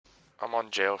I'm on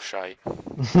jail shite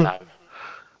now.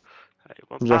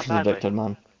 Josh is addicted,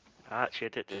 man. Actually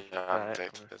addicted. Yeah, I'm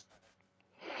addicted.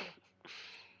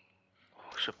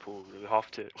 Oh, suppose we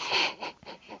have to.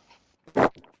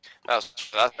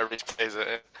 That's how Reese plays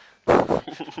it.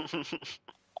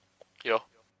 Yo.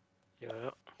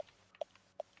 Yeah.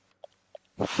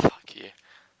 Fuck you.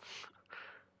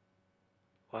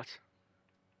 What?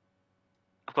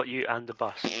 I've got you and the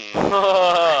bus.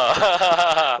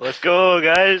 Am Let's go,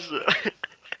 guys.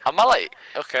 I late?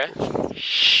 Okay.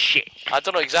 Shit. I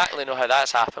don't exactly know how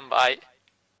that's happened, but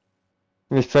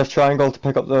We press triangle to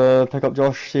pick up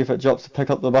Josh. See if it drops to pick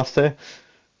up the bus too.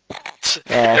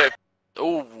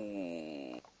 Ooh,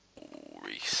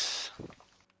 Reese.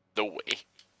 No way.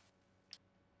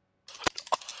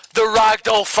 The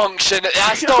ragdoll function.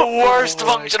 That's the worst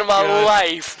function of my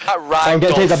life. That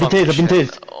ragdoll function. I've been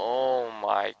tased. Oh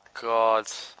my god.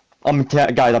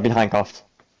 Guys, I've been handcuffed.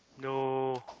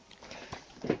 No.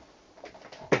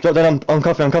 Drop down,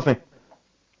 uncuff me.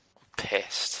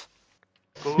 Pissed.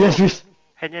 Go. Yes, Reese.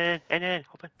 In.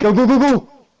 Hop in. Go.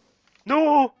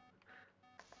 No.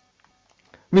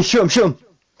 Reese, shoot him.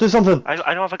 Do something. I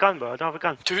don't have a gun, bro. I don't have a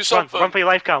gun. Do something. Run for your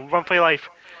life, Cam. Run for your life.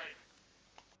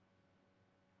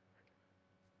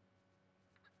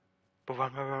 But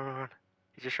run.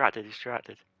 He's distracted.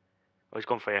 Oh, he's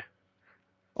gone for you.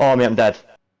 Oh, mate, I'm dead.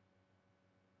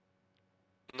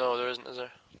 No, there isn't, is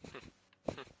there?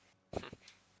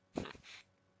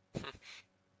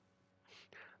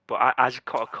 But as a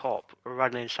cop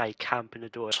running inside, camping the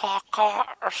door.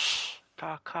 Talkers.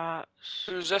 Talkers.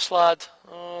 Who's this lad?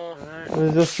 Oh.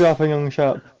 Who's this strapping young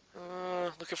chap?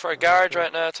 Looking for a garage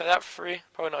right now. Take that for free.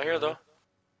 Probably not here though.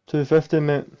 250,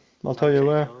 mate. I'll tell you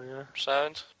where.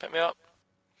 Sound. Pick me up.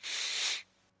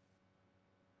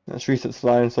 That's Reese that's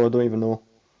flying, so I don't even know.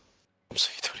 So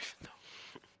you don't even know.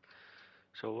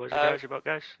 So what's the garage about,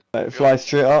 guys? Right, fly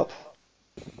straight up.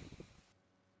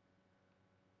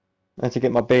 I need to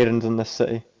get my bearings in this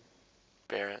city.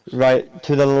 Bearings. Right,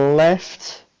 to the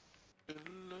left.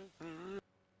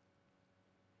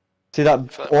 See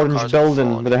that orange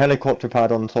building with a helicopter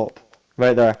pad on top?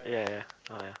 Right there. Yeah.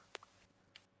 Oh yeah.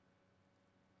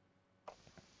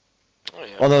 Oh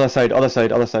yeah. On the other side. Other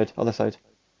side?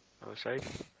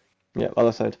 Yeah,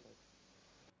 other side.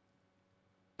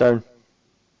 Down.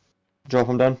 Drop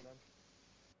him down.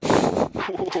 There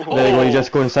you go, you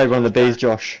just go inside one of the bays,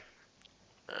 Josh.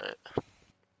 Alright.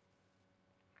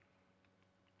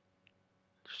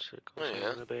 Oh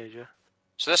yeah.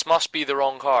 So this must be the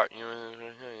wrong cart.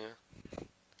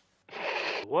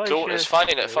 Don't, it's fine,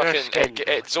 it fucking,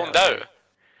 it zoned out.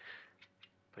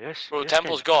 Bro,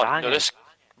 Temple's gone. No, this,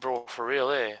 bro, for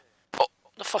real, eh? Oh,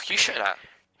 the fuck are you shooting at?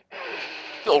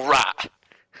 Little rat.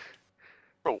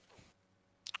 Bro.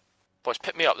 Boys,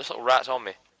 pick me up, this little rat's on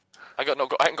me. I ain't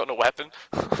got no weapon.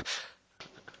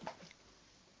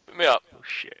 Pick me up. Oh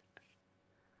shit.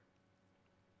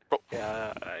 Bro.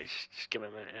 Yeah, just give me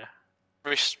a minute, yeah.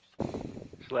 Reese.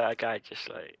 Just let a guy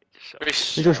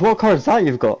Reese. Josh, what car is that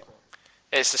you've got?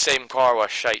 It's the same car with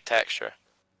shite texture.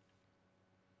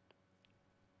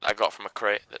 I got from a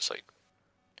crate that's like...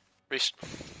 Reese.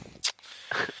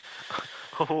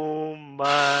 Oh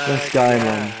my This guy,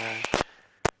 man.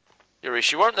 Yeah,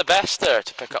 Reese, you weren't the best there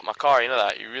to pick up my car, you know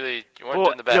that? You weren't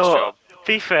doing the best job.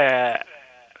 Be fair.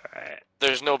 Right.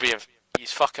 There's no being...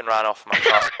 He's fucking ran off my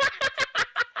car.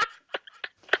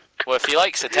 Well, if he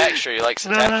likes the texture, he likes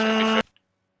the texture, to be fair.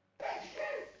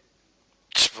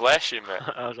 Bless you, mate.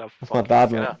 That was a That's not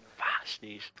bad, mate.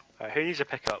 sneeze. Right, who needs a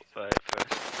pickup first?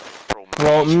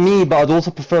 Well, me, but I'd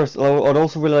also I'd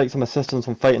also really like some assistance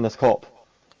on fighting this cop.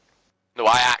 No,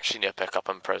 I actually need a pickup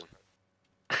in prison.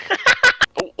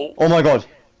 Oh my god.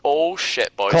 Oh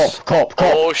shit, boys. Cop.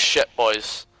 Oh shit,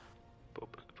 boys.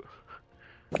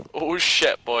 Oh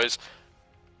shit, boys.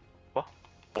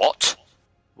 What?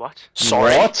 What?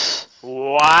 Sorry?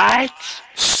 What?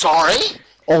 Sorry?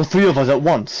 All three of us at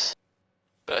once.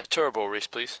 Bit of turbo, Reese,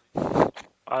 please.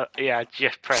 Yeah,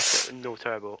 just press it, no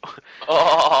turbo.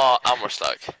 Oh, and we're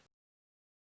stuck.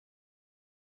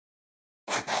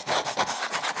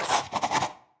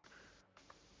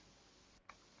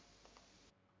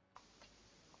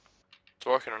 It's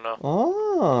working or not?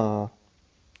 Ah.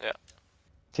 Yeah.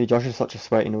 See, Josh is such a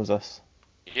sweat, he knows this.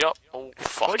 Yep. Oh,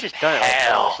 fucking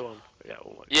hell. Yeah,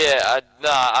 yeah,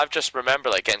 I've just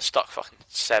remembered like getting stuck fucking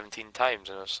 17 times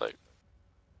and it's like,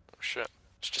 oh shit.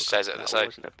 It just says it at the side.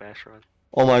 Wasn't the best run.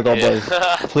 Oh my god, boys.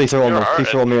 Please throw me. Please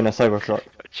throw me in a Cybertruck.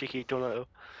 Cheeky donut.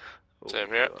 Same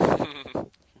here.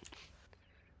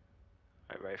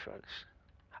 Right, friends.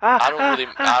 I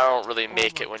don't really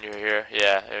make it when you're here.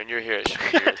 Yeah, when you're here it's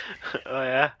weird. Oh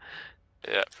yeah?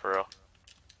 Yeah, for real.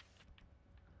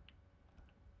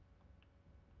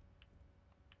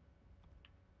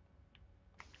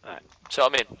 See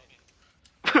what I mean?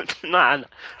 Nah.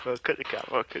 Oh, cut the cap.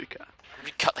 Oh, cut the cap.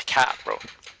 You cut the cap, bro.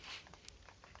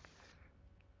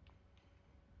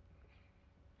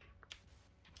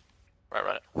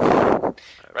 Right.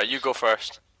 Right, you go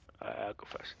first. I'll go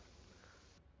first.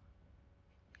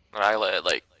 And I let it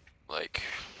like fucking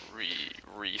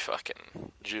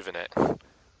rejuvenate.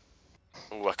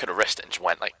 Ooh, I could have risked it and just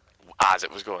went like as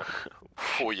it was going.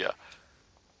 Oh yeah.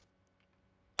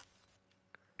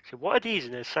 So what are these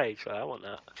in the sides? I want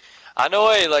that. I know,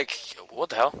 like what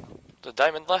the hell? The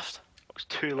diamond left? There's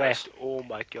 2 left. Oh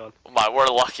my god. Oh my, we're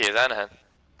lucky as anything.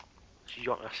 She's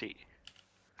on her seat.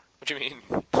 What do you mean?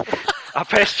 I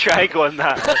pressed triangle on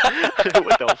that.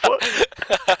 What the fuck?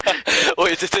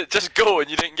 Wait, did it just go and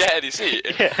you didn't get any seat?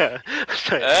 Yeah.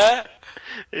 Eh?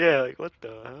 Yeah, like what the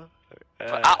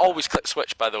hell? I always click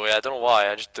switch, by the way. I don't know why.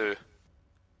 I just do.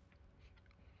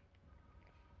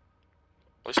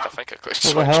 At least I think I clicked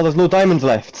switch. What the hell? There's no diamonds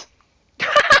left.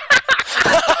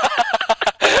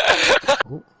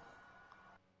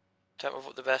 Tell me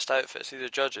what the best outfits. See the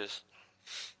judges.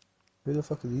 Who the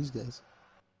fuck are these guys?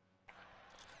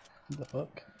 What the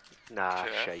fuck? Nah,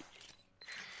 Sure. shite.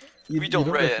 We don't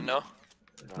rate it, no?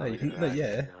 No, you can, like,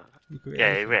 yeah. You can rate Yeah,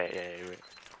 anything. right, yeah, right.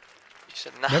 You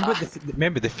said nah.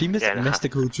 Remember the famous Yeah, nah.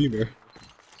 mystical dreamer?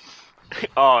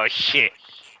 Oh shit.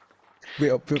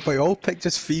 But we all picked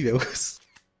just females.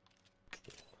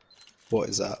 What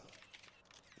is that?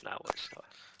 Nah, what's that?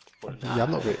 Yeah,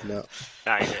 I'm not rating that.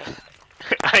 Nah, I ain't it.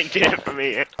 I ain't doing it for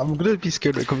me. I'm gonna be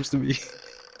scared when it comes to me.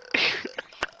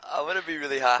 I'm gonna be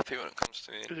really happy when it comes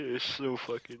to me. This is so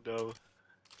fucking dumb.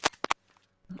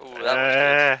 Oh,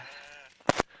 that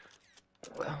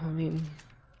Well, I mean...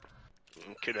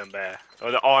 Couldn't bear.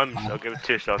 Oh, the arms. I'll give it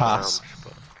 2 stars on Pass.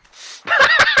 arms. But...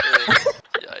 was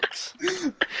good. Yikes.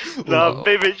 No,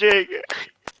 baby Jake.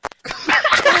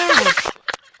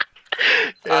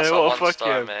 That's a what 1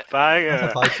 star, fucking mate. banger. That's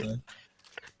a 5 star.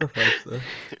 That's a 5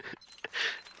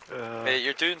 star. Mate,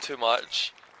 you're doing too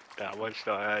much. Yeah, 1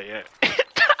 star, yeah.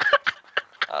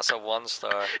 That's a 1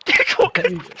 star.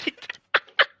 Okay.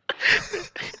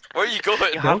 Where are you going?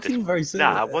 You They have all to- seem very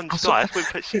similar. Nah, 1 star. That's what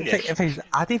we put seniors.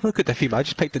 I didn't look at the theme, I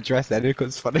just picked the dress anyway because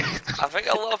it's funny. I think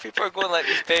a lot of people are going like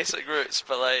these basic routes,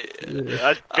 but like,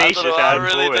 That's I basic. don't know, I and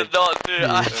really boring. did not do it.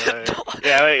 I did not.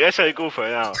 Yeah, wait, let's go for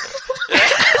it now.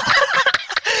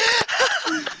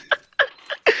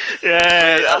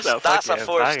 Yeah, That's a fucking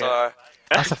 4 banger. star.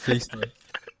 That's a 3 star.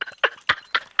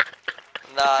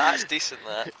 Nah, that's decent,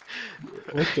 that.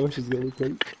 What's Josh's gonna look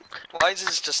like? Mine's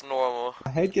is just normal.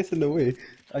 My head gets in the way.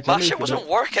 My shit wasn't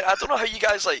working. I don't know how you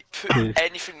guys like put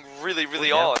anything really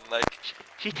Yeah. on. Like,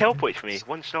 She teleported for me,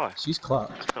 1 star. She's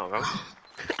clapped. That's not wrong.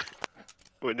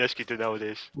 What this kid do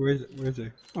nowadays? Where is it? Where is he?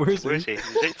 Where is Where is he? he? Is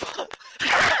he?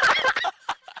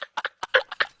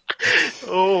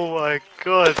 Oh my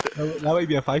god. That might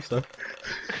be a 5 star.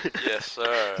 yes,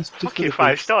 sir. Just Fucking for the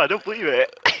 5 face. star, I don't believe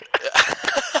it.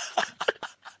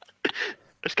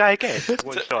 This guy again,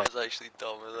 1 star. That's actually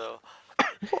dumb as hell.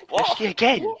 This What? guy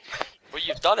again. Well,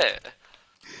 you've done it.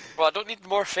 Well, I don't need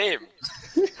more fame.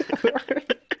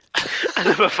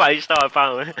 Another 5 star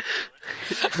apparently.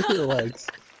 Look at the legs.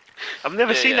 I've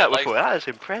never Yeah, seen yeah, that like- before, that is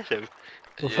impressive.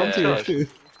 Well, from to Yeah. yours too.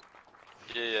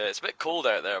 Yeah, it's a bit cold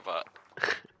out there, but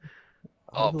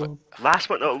Oh, but- Last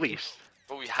but not least,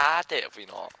 we had it, have we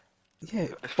not? Yeah,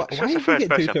 It's but just why the did we first get 2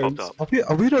 person turns? popped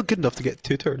Are we not good enough to get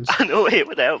 2 turns? I know, wait,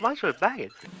 what the hell, man's were banging.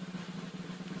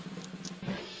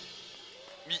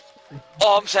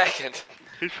 Oh, I'm second.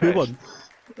 Who's Who first? won?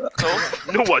 No.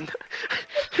 No one.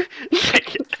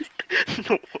 Second.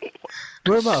 No one.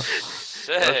 Where am I? That's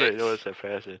right, Sick. no one's the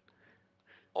person.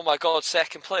 Oh my god,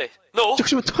 second place. No.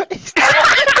 Joshua twice!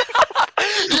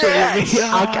 Yes!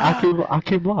 I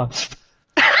came last.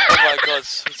 Oh my god.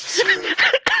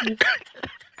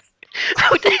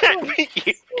 How did I beat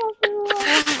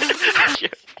you?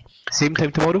 Same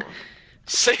time tomorrow?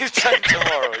 Same time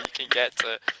tomorrow, you can get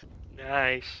to.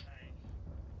 Nice.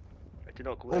 I did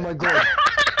not go Oh there. my god.